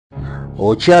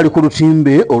okyali ku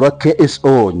lutimbe olwa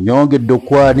KSO nyongedde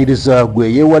okwaniriza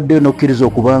gwe yeewadde n'okkiriza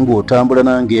okubanga otambula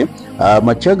nange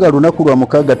amakya ga lunaku lwa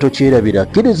mukaaga tokyerabira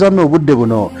kkiriza nno obudde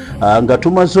buno nga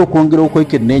tumaze okwongera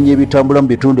okwekenneenya ebitambula mu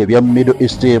bitundu ebya Middle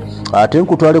East ate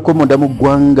nkutwaleko munda mu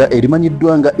ggwanga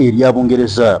erimanyiddwa nga erya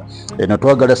Bungereza. Eno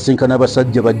twagala sinkana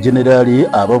abasajja ba generaali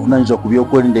abavunaanyizibwa ku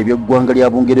byokwerinda eby'eggwanga lya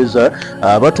Bungereza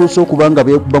batuuse okubanga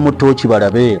beekuba mu ttooki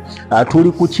balabe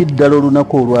tuli ku kiddala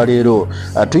olunaku olwaleero.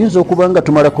 Tuyinza okubanga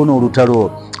tumalako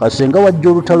n'olutalo senga wajja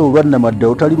olutalo olwannamaddala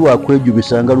olutali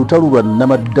lwakwejubisa nga lutalo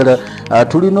lwannamaddala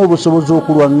tulina obusobozi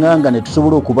okulwaŋŋanga ne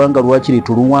tusobola okubanga lwakiri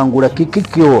tuluwangula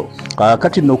kikikyo.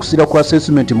 Kati nno okusira ku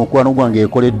assessment mukwano gwange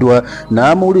ekoleddwa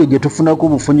n'amawulire gye tufunako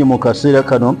obufunyi mu kaseera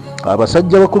kano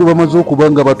abasajja bakulu bamaze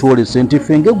okubanga batwolese nti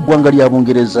ffe ng'eggwanga lya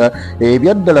Bungereza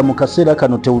ebyaddala mu kaseera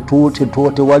kano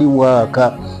tewali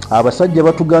waaka. Abasajja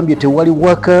batugambye tewali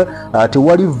waka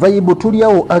tewali vibe tuli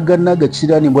awo aganaga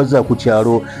kisiraanibwa za ku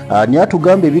kyalo. Ani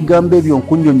atugamba ebigambo ebyo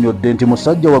nkunnyonnyodde nti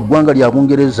musajja wa ggwanga lya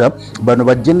Bungereza bano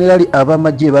bajenerali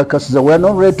ab'amagye bakasiza we are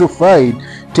not ready to fight.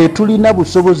 Tetulina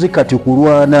busobozi kati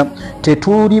kulwana,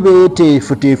 tetuli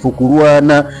beeteefuteefu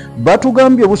kulwana.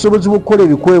 Batugambye obusobozi bw'okukola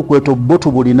ebikwekweto bo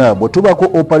tubulina bwe tubako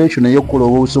operation ey'okukola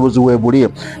obusobozi weebuli,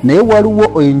 naye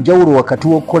waliwo enjawulo wakati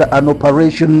w'okukola an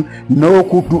operation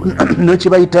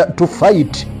n'ekibayita to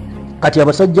fight. Kati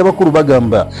abasajja bakulu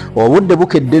bagamba obudde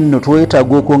bukedde nno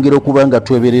twetaaga okwongera okubanga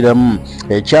twebereramu.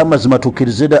 Ekyamazima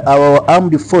tukkirize our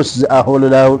armed forces are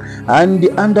hollowed out and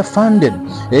underfunded.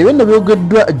 Ebyo nno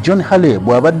byogeddwa John Hale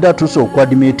bw'abadde atuuse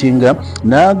okwadimitinga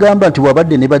n'agamba nti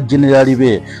bw'abadde ne bajenerali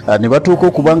be ne batuuka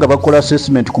okubanga bakola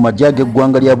assessment ku magye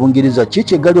ag'eggwanga lya Bungereza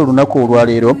kiki egali olunaku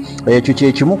olwaleero. Ekyo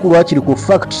kye kimu ku lwakiri ku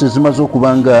facts ezimaze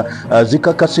okubanga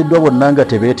zikakasiddwa bonna nga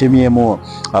tebeetemyemu.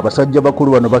 Abasajja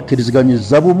bakulu bano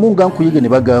bakkiriziganyizza bumu nga nkuyige ne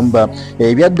bagamba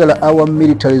ebyaddala our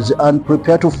militaries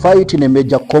unprepared to fight in a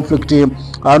major conflict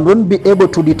and won't be able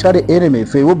to deter the enemy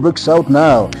if it breaks out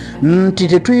now. Nti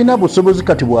tetulina busobozi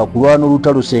kati bwakulwana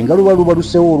olutalo senga luba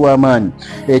lubalusewo olw'amaanyi.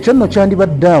 Ekyo nno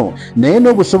kyandibaddeawo naye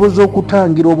n'obusobozi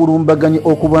okutangira obulumbaganyi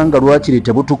okubanga lwakiri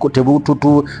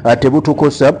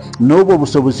tebutukosa n'obwo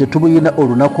obusobozi tubuyina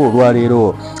olunaku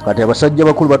olwaleero. Kati abasajja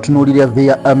bakulu batunuulira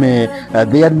their army,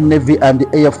 their navy and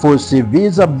air force.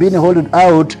 These have been hollowed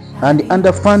out and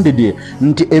underfunded.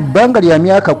 Nti ebbanga lya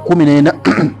myaka 14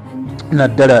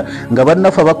 naddala nga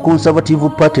bannaffe aba Conservative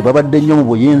Party babadde nnyo mu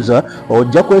buyinza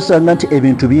ojja kwesanga nti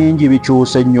ebintu bingi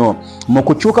bikyuse nnyo mu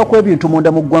kukyuka kw'ebintu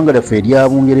munda mu ggwanga lyaffe erya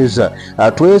Bungereza.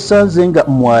 Twesanze nga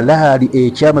mwalaali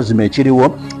ekyamazima ekiriwo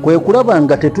kwe kulaba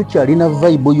nga tetukyalina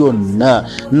vibe yonna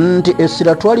nti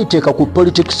essira twaliteeka ku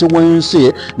politics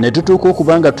w'ensi ne tutuuka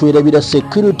okubanga twerabira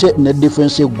security ne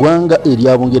defense eggwanga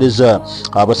erya Bungereza.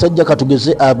 Abasajja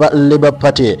katugeze aba Labour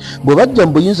Party bwe bajja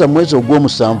mu buyinza mwezi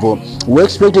ogw'omusanvu we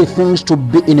expected things to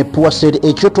be in a poor state.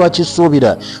 Ekyo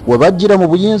twakisuubira we bajjira mu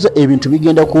buyinza ebintu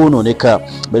bigenda kwonooneka.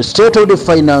 But state of the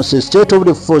finances, state of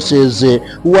the forces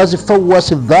was far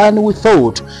worse than we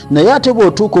thought. Naye ate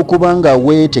bw'otuuka okubanga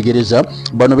weetegereza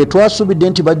bano be twasuubidde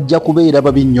nti bajja kubeera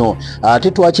babi nnyo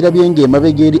ate twakirabye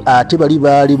ng'emabega eri ate bali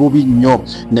baali bubi nnyo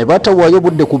ne batawaayo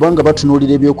budde kubanga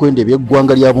batunuulira ebyokwenda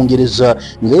eby'eggwanga lya Bungereza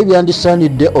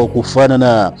ng'ebyandisaanidde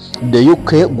okufaanana. The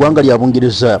UK ggwanga lya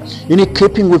Bungereza in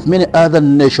keeping with many other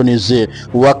nations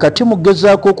wakati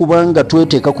mugezaako okubanga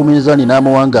tweteeka ku minzaani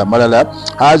n'amawanga amalala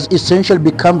has essentially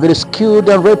become very skilled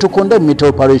and ready to conduct military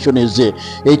operations.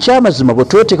 Ekyamazima bwe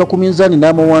tweteeka ku minzaani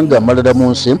n'amawanga amalala mu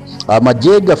nsi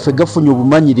amagye gaffe gafunye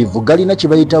obumanyirivu galina kye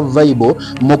bayita vibe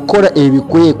mu kukola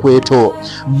ebikwekweto.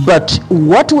 But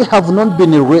what we have not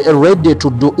been ready to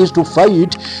do is to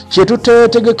fight. Kye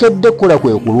tuteetegekedde kukola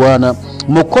kwe kulwana.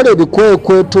 Mu kukola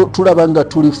ebikwekweto tulaba nga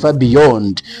tuli far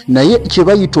beyond naye kye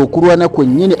bayita okulwana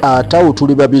kwennyini atawo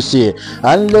tuli babisi.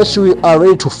 Unless we are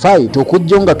ready to fight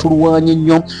okujja nga tulwanye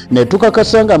nnyo ne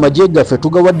tukakasa nga amagye gaffe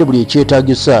tugawadde buli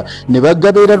ekyetaagisa ne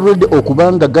bagabeera ready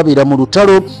okubanga gabeera mu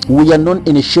lutalo. We are not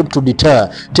in shape to deter.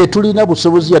 Tetulina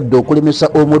busobozi yadde okulemesa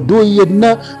omuduuyi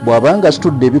yenna bw'abanga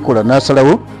situdde ebikola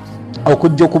n'asalawo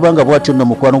okujja okubanga bw'atyo nno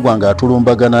mukwano gwange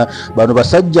atulumbagana. Bano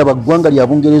basajja baggwanga lya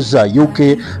Bungereza UK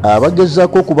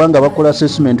bagezaako okubanga bakola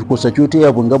assessment ku security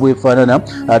yaabwe nga bwefaanana,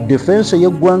 defense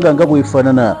y'eggwanga nga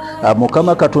bwefaanana.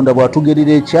 Mukama Katonda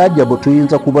bw'atugerera ekyajja bwe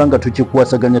tuyinza kubanga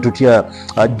tukikwasaganya tutya.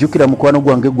 Ajjukira mukwano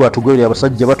gwange gw'atugoberera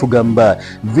abasajja batugamba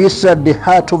this at the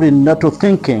heart of the NATO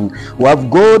thinking. We have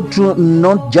got to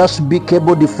not just be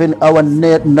capable defend our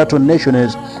NATO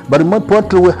nations but more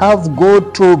importantly we have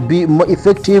got to be more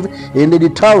effective in the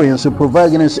deterrence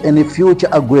provide against any future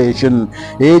aggression.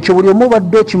 Ekyo buli omu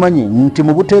badde okimanyi nti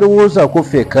mu buterowoozaako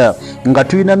ffeka nga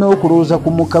tulina n'okulowooza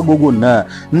ku mukago gwonna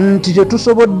nti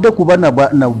tetusobodde kuba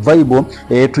na vibe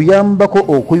tuyambako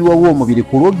okuyiwawo omubiri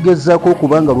kulwogezaako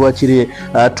okubanga lwakiri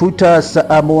tutaasa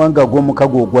amawanga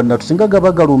ag'omukago ogwanna tusinga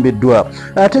gaba galumbiddwa.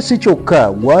 Ate si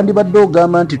kyokka wandibadde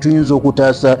ogamba nti tuyinza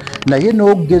okutaasa naye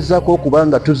n'okugezaako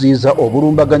okubanga tuziyiza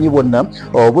obulumbaganyi bwonna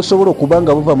obusobola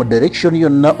okubanga buva mu direction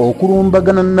yonna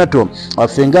okulumbagana NATO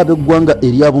ffe ng'ab'eggwanga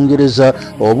erya Bungereza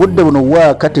obudde buno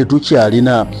waaka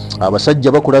tetukyalina.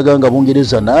 Abasajja bakulaga nga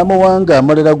Bungereza n'amawanga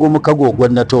amalala g'omukago ogwa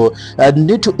NATO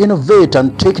need to innovate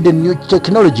and take the new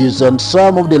technologies and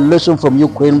some of the lessons from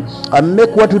Ukraine and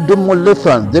make what we do more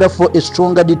lethal, therefore a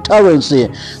stronger deterrence.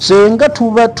 Senga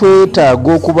tuba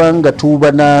twetaaga okubanga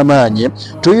tuba n'amaanyi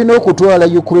tulina okutwala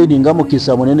Ukraine nga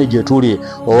mukisa munene gye tuli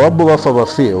owabbo bafa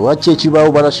bafe waki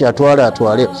ekibaawo Barasha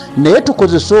atwale naye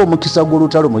tukozese omukisa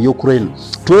gw'olutalo mu Ukraine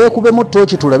twekubemu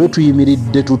tooki tulabe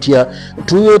tuyimiridde tutya.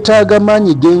 Twetaaga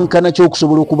maanyi genkana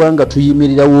ky'okusobola okubanga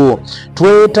tuyimirirawo.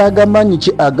 Twetaaga maanyi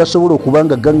ki agasobola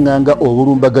okubanga gaŋŋanga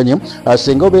obulumbaganye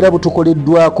asenga obeera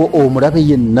butukoleddwako omulabe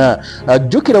yenna.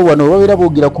 Ajjukira wano babeera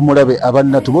boogera ku mulabe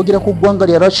abannatu boogera ku ggwanga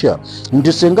lya Russia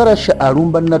nti senga Russia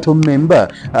alumba NATO memba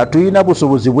tulina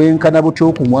busobozi bwenkana butya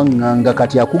okumwaŋŋanga.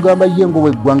 Kati akugamba ye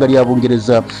ng'obweggwanga lya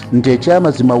Bungereza nti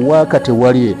ekyamazima waaka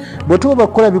tewali. Bwe tuba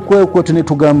bakola bikwekweto ne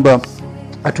tugamba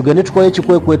atugende tukole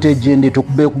ekikwekweta ejindi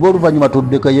tukube kuba oluvannyuma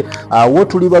tuddekaye awo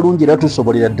tuli balungi era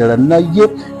tusobolera ddala. Naye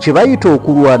kye bayita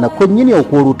okulwana kwennyini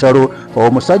okw'olutalo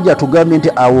omusajja atugambye nti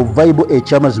awo vibe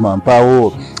ekyamazima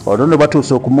mpaawo. Olwo no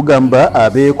batuuse okumugamba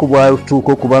abeeko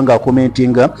bwatuuka okubanga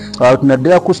akomentinga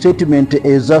naddala ku statement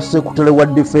eza Secretary wa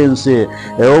Defense.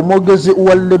 Omwogezi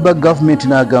wa Labour government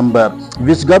n'agamba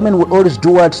this government will always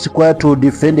do what's required to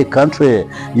defend the country.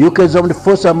 UK's armed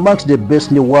force are amongst the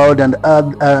best in the world and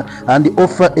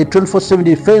offer a 24/7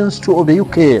 defense to the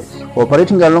UK,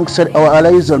 operating alongside our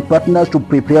allies and partners to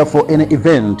prepare for any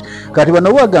event. Kati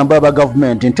bano bagamba aba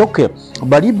government nti okay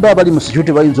bali bali mu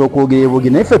security bayinza okwogera ebugi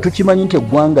naye ffe tukimanyi nti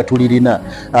eggwanga tulirina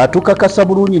tukakasa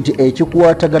bulungi nti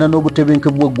ekikwatagana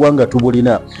n'obutebenkevu bw'eggwanga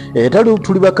tubulina era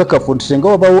tuli bakakafu nti senga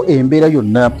wabaawo embeera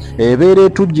yonna ebeera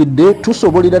etujjidde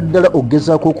tusobolera ddala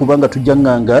okugezaako okubanga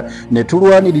tujjaŋŋanga ne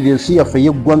tulwanirira ensi yaffe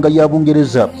y'eggwanga lya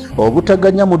Bungereza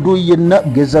obutaganya muduuyi yenna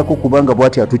gezaako okubanga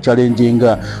bw'ati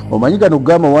atuchallenginga. Omanyi gano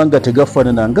g'amawanga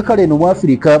tegafaanana nga kale eno mu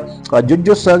Afirika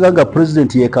ajjojjo osanga nga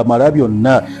president yeekamala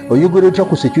byonna oyogera otya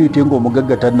ku security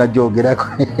ng'omugagga tannagyogerako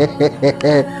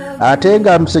ate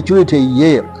nga mu security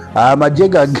ye amagye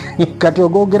kati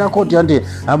ogoogerako otya nti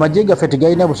amagye gaffe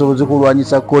tegalina busobozi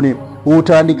kulwanyisa kkoni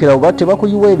utandikira oba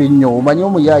tebakuyiwa ebinnyo omanyi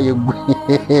omuyaaye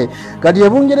gwe kati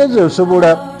ebungereza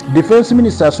osobola defense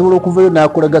minister asobola okuvayo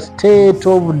n'akolaga state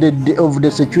of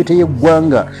the security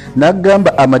y'eggwanga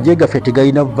n'agamba amagye gaffe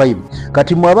tegalina vibe.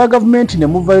 Kati mu aba gavumenti ne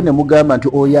muvayo ne mugamba nti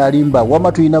oyo alimba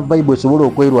wama tulina vibe esobola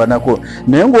okwerwanako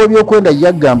naye ng'obyokwenda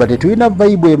yagamba tetulina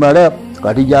vibe emala.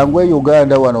 Kati jangwe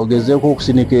Uganda wano ogezeeko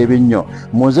okusinika ebinnyo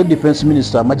munze defense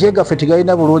minister amagye gaffe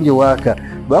tegalina bulungi waaka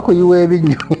bakuyiwa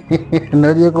ebinnyo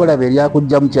nalyekola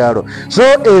beryakujja mu kyalo. So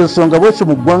ensonga bwesi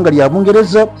mu ggwanga lya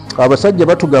Bungereza abasajja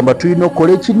batugamba tulina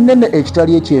okukola ekinene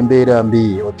ekitali ekyembeera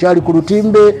mbi. Okyali ku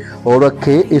lutimbe olwa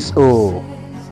KSO.